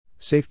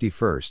Safety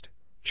first,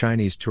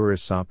 Chinese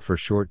tourists opt for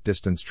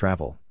short-distance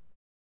travel.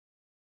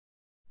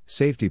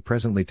 Safety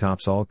presently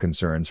tops all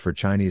concerns for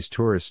Chinese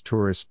tourists.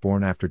 Tourists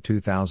born after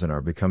 2000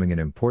 are becoming an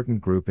important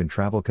group in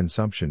travel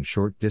consumption.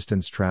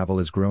 Short-distance travel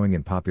is growing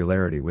in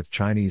popularity with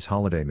Chinese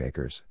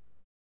holidaymakers.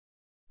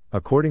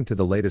 According to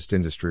the latest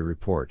industry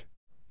report,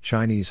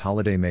 Chinese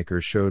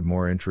holidaymakers showed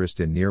more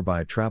interest in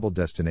nearby travel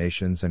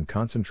destinations and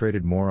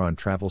concentrated more on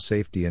travel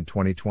safety in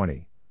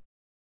 2020.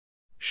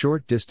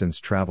 Short-distance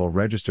travel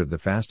registered the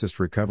fastest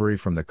recovery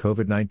from the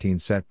COVID-19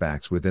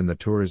 setbacks within the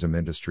tourism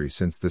industry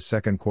since the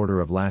second quarter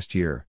of last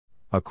year,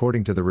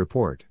 according to the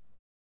report.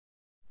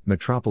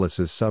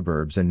 Metropolises,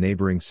 suburbs and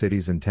neighboring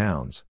cities and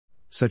towns,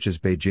 such as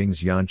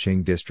Beijing's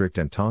Yanqing district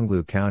and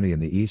Tonglu County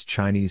in the East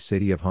Chinese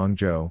city of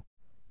Hangzhou,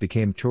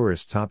 became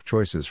tourists' top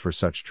choices for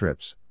such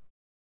trips.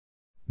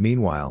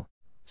 Meanwhile,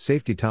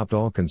 safety topped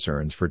all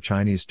concerns for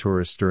Chinese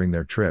tourists during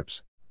their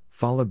trips,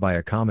 followed by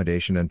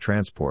accommodation and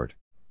transport,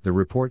 the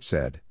report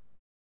said.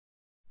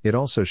 It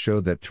also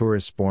showed that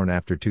tourists born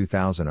after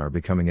 2000 are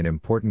becoming an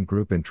important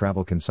group in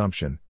travel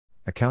consumption,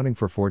 accounting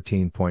for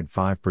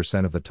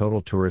 14.5% of the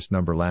total tourist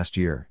number last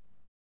year.